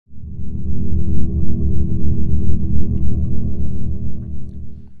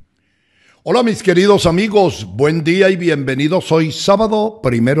Hola mis queridos amigos, buen día y bienvenidos. Hoy sábado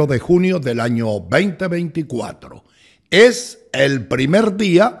 1 de junio del año 2024. Es el primer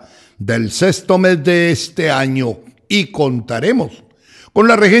día del sexto mes de este año y contaremos con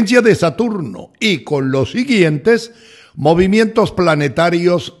la regencia de Saturno y con los siguientes movimientos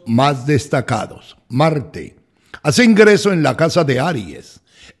planetarios más destacados. Marte hace ingreso en la casa de Aries.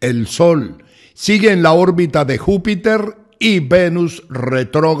 El Sol sigue en la órbita de Júpiter y Venus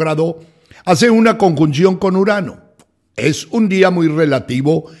retrógrado hace una conjunción con Urano. Es un día muy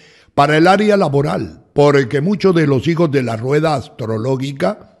relativo para el área laboral, porque muchos de los hijos de la rueda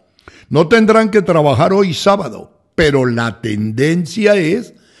astrológica no tendrán que trabajar hoy sábado, pero la tendencia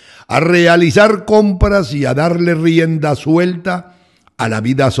es a realizar compras y a darle rienda suelta a la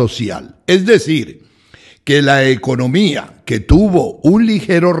vida social. Es decir, que la economía, que tuvo un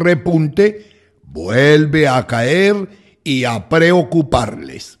ligero repunte, vuelve a caer y a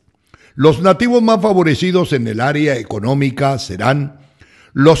preocuparles. Los nativos más favorecidos en el área económica serán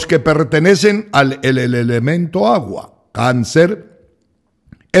los que pertenecen al elemento agua, Cáncer,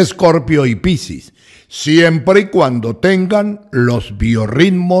 Escorpio y Piscis, siempre y cuando tengan los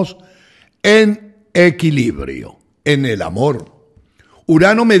biorritmos en equilibrio. En el amor,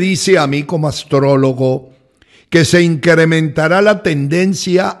 Urano me dice a mí como astrólogo que se incrementará la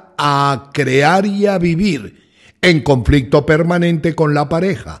tendencia a crear y a vivir en conflicto permanente con la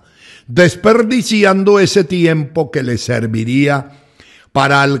pareja, desperdiciando ese tiempo que le serviría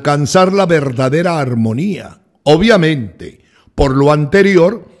para alcanzar la verdadera armonía. Obviamente, por lo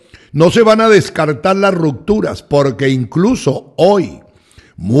anterior, no se van a descartar las rupturas, porque incluso hoy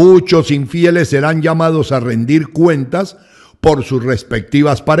muchos infieles serán llamados a rendir cuentas por sus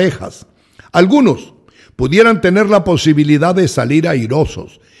respectivas parejas. Algunos pudieran tener la posibilidad de salir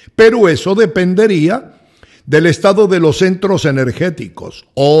airosos, pero eso dependería del estado de los centros energéticos.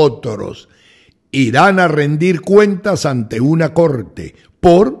 Otros irán a rendir cuentas ante una corte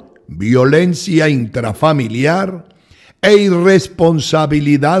por violencia intrafamiliar e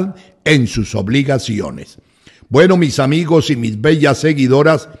irresponsabilidad en sus obligaciones. Bueno, mis amigos y mis bellas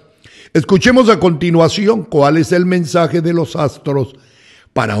seguidoras, escuchemos a continuación cuál es el mensaje de los astros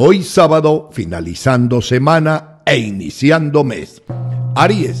para hoy sábado, finalizando semana e iniciando mes.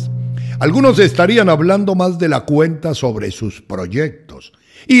 Aries. Algunos estarían hablando más de la cuenta sobre sus proyectos,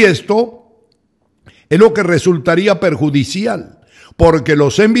 y esto es lo que resultaría perjudicial, porque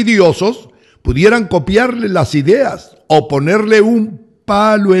los envidiosos pudieran copiarle las ideas o ponerle un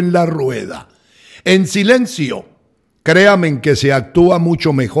palo en la rueda. En silencio, créanme que se actúa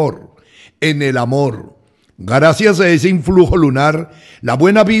mucho mejor. En el amor, gracias a ese influjo lunar, la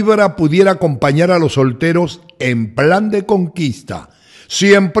buena vibra pudiera acompañar a los solteros en plan de conquista,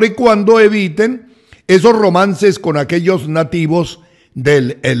 siempre y cuando eviten esos romances con aquellos nativos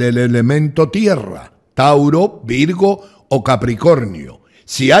del elemento tierra, Tauro, Virgo o Capricornio.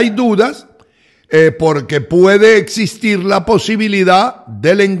 Si hay dudas, porque puede existir la posibilidad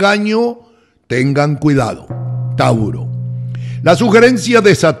del engaño, tengan cuidado. Tauro. La sugerencia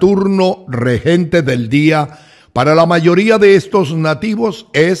de Saturno, regente del día, para la mayoría de estos nativos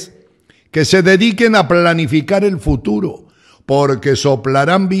es que se dediquen a planificar el futuro, porque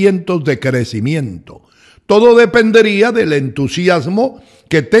soplarán vientos de crecimiento. Todo dependería del entusiasmo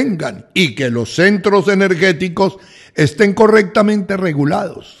que tengan y que los centros energéticos estén correctamente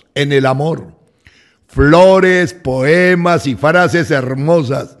regulados. En el amor, flores, poemas y frases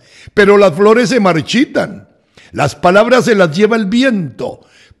hermosas, pero las flores se marchitan, las palabras se las lleva el viento,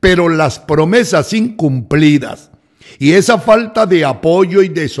 pero las promesas incumplidas y esa falta de apoyo y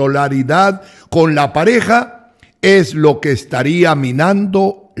de solidaridad con la pareja es lo que estaría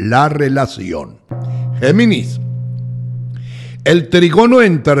minando la relación. Géminis. El trigono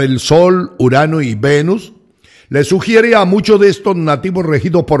entre el Sol, Urano y Venus le sugiere a muchos de estos nativos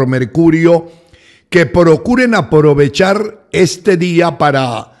regidos por Mercurio que procuren aprovechar este día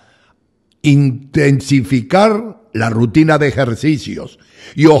para intensificar la rutina de ejercicios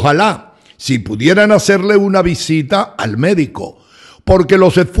y ojalá si pudieran hacerle una visita al médico, porque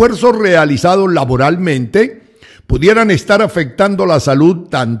los esfuerzos realizados laboralmente pudieran estar afectando la salud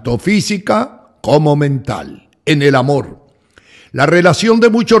tanto física como mental. En el amor, la relación de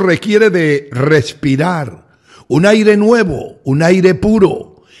muchos requiere de respirar, un aire nuevo, un aire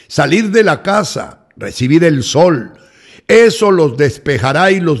puro, salir de la casa, recibir el sol. Eso los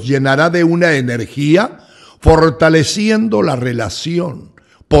despejará y los llenará de una energía, fortaleciendo la relación.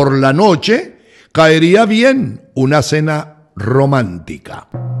 Por la noche, caería bien una cena romántica.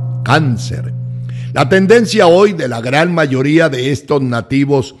 Cáncer. La tendencia hoy de la gran mayoría de estos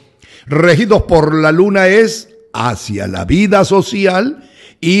nativos regidos por la luna es hacia la vida social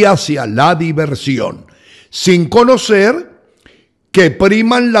y hacia la diversión, sin conocer que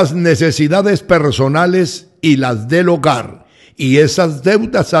priman las necesidades personales y las del hogar y esas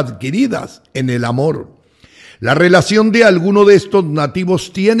deudas adquiridas en el amor. La relación de alguno de estos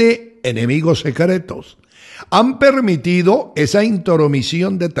nativos tiene enemigos secretos. Han permitido esa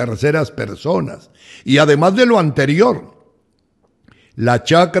intromisión de terceras personas y además de lo anterior, la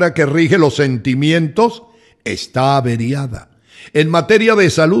chakra que rige los sentimientos está averiada. En materia de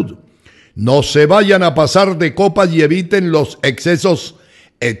salud, no se vayan a pasar de copas y eviten los excesos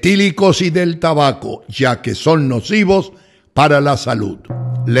etílicos y del tabaco, ya que son nocivos para la salud.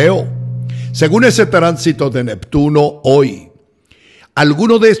 Leo, según ese tránsito de Neptuno hoy,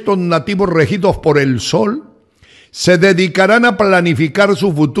 algunos de estos nativos regidos por el Sol se dedicarán a planificar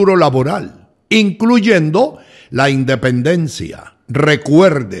su futuro laboral, incluyendo la independencia.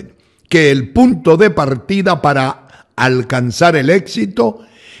 Recuerden que el punto de partida para alcanzar el éxito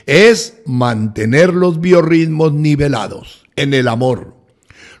es mantener los biorritmos nivelados en el amor.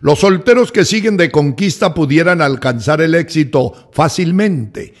 Los solteros que siguen de conquista pudieran alcanzar el éxito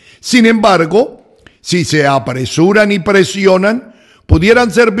fácilmente. Sin embargo, si se apresuran y presionan,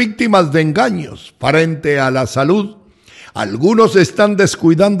 pudieran ser víctimas de engaños. Frente a la salud, algunos están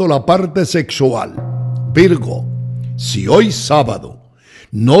descuidando la parte sexual. Virgo, si hoy sábado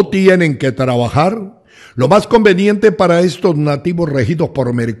no tienen que trabajar, lo más conveniente para estos nativos regidos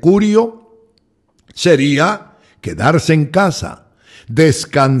por Mercurio sería quedarse en casa,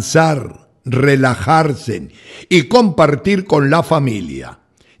 descansar, relajarse y compartir con la familia,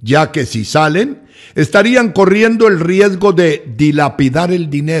 ya que si salen, estarían corriendo el riesgo de dilapidar el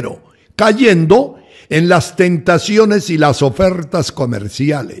dinero, cayendo en las tentaciones y las ofertas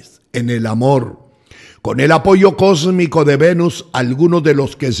comerciales. En el amor, con el apoyo cósmico de Venus, algunos de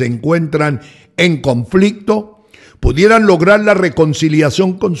los que se encuentran en conflicto pudieran lograr la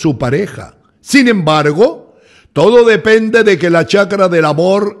reconciliación con su pareja. Sin embargo, todo depende de que la chakra del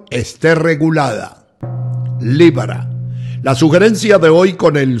amor esté regulada. Libra, la sugerencia de hoy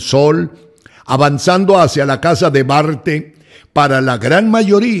con el Sol avanzando hacia la casa de Marte para la gran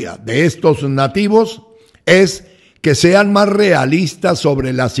mayoría de estos nativos es que sean más realistas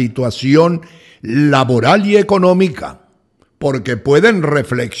sobre la situación laboral y económica, porque pueden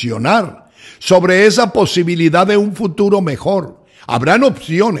reflexionar sobre esa posibilidad de un futuro mejor. Habrán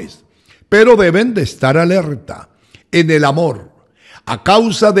opciones, pero deben de estar alerta. En el amor, a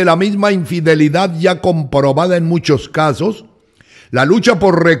causa de la misma infidelidad ya comprobada en muchos casos, la lucha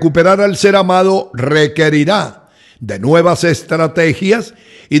por recuperar al ser amado requerirá de nuevas estrategias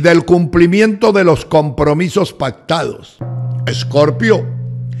y del cumplimiento de los compromisos pactados. Escorpio,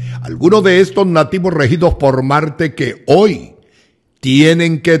 algunos de estos nativos regidos por Marte que hoy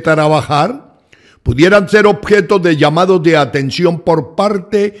tienen que trabajar, pudieran ser objeto de llamados de atención por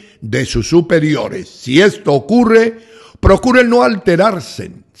parte de sus superiores. Si esto ocurre, procuren no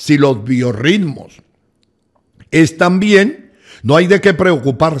alterarse. Si los biorritmos están bien, no hay de qué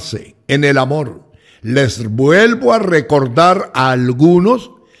preocuparse. En el amor, les vuelvo a recordar a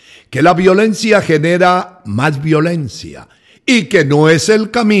algunos que la violencia genera más violencia y que no es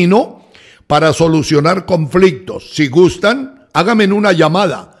el camino para solucionar conflictos. Si gustan, háganme una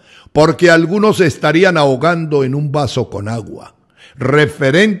llamada, porque algunos estarían ahogando en un vaso con agua.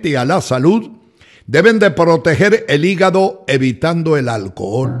 Referente a la salud, deben de proteger el hígado evitando el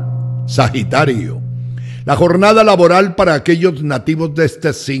alcohol. Sagitario, la jornada laboral para aquellos nativos de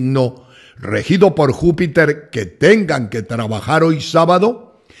este signo, regido por Júpiter, que tengan que trabajar hoy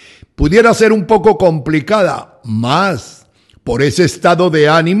sábado, pudiera ser un poco complicada, más por ese estado de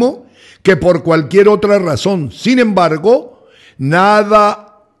ánimo que por cualquier otra razón. Sin embargo,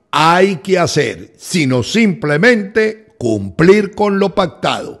 nada hay que hacer, sino simplemente cumplir con lo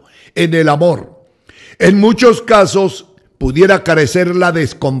pactado. En el amor, en muchos casos pudiera carecer la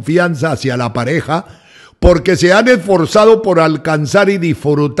desconfianza hacia la pareja porque se han esforzado por alcanzar y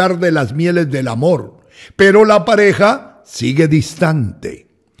disfrutar de las mieles del amor, pero la pareja sigue distante.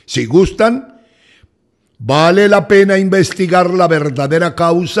 Si gustan, vale la pena investigar la verdadera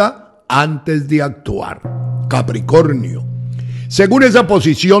causa antes de actuar. Capricornio, según esa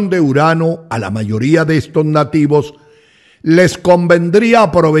posición de Urano, a la mayoría de estos nativos les convendría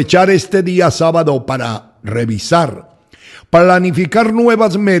aprovechar este día sábado para revisar, planificar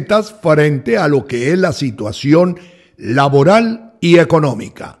nuevas metas frente a lo que es la situación laboral y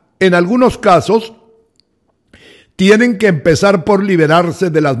económica. En algunos casos, tienen que empezar por liberarse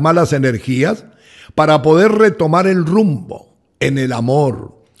de las malas energías para poder retomar el rumbo. En el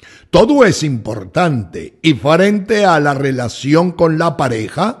amor, todo es importante y frente a la relación con la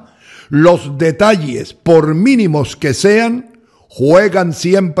pareja, los detalles, por mínimos que sean, juegan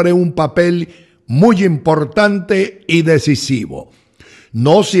siempre un papel muy importante y decisivo.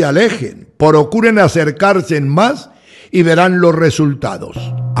 No se alejen, procuren acercarse más y verán los resultados.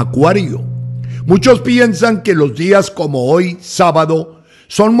 Acuario. Muchos piensan que los días como hoy, sábado,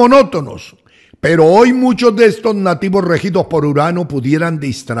 son monótonos, pero hoy muchos de estos nativos regidos por Urano pudieran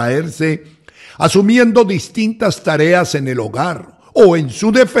distraerse asumiendo distintas tareas en el hogar o, en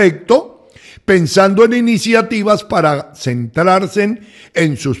su defecto, pensando en iniciativas para centrarse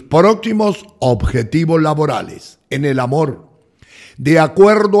en sus próximos objetivos laborales. En el amor, de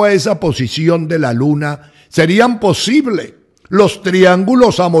acuerdo a esa posición de la luna, serían posibles los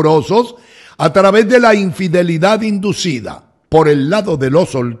triángulos amorosos a través de la infidelidad inducida. Por el lado de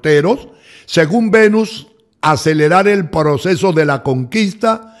los solteros, según Venus, acelerar el proceso de la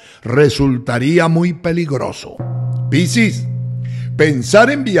conquista resultaría muy peligroso. Piscis, pensar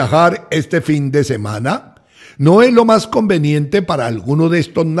en viajar este fin de semana no es lo más conveniente para alguno de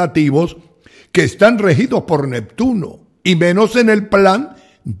estos nativos que están regidos por Neptuno, y menos en el plan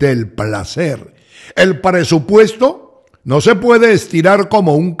del placer. El presupuesto no se puede estirar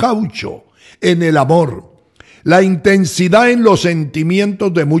como un caucho. En el amor, la intensidad en los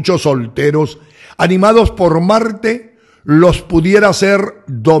sentimientos de muchos solteros, animados por Marte, los pudiera ser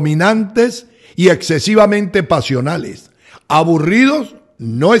dominantes y excesivamente pasionales. Aburridos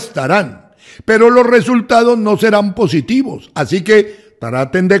no estarán, pero los resultados no serán positivos. Así que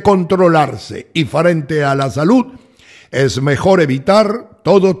traten de controlarse, y frente a la salud es mejor evitar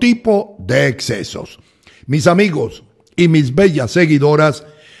todo tipo de excesos. Mis amigos y mis bellas seguidoras,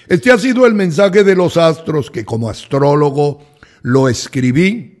 este ha sido el mensaje de los astros que como astrólogo lo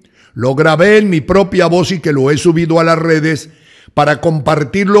escribí, lo grabé en mi propia voz y que lo he subido a las redes para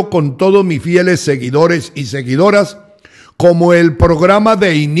compartirlo con todos mis fieles seguidores y seguidoras como el programa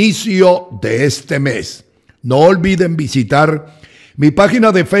de inicio de este mes. No olviden visitar mi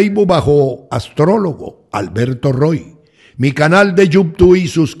página de Facebook bajo Astrólogo Alberto Roy, mi canal de YouTube y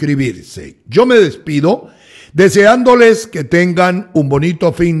suscribirse. Yo me despido deseándoles que tengan un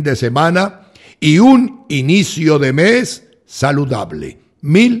bonito fin de semana y un inicio de mes saludable.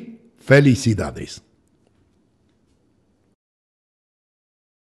 Mil felicidades.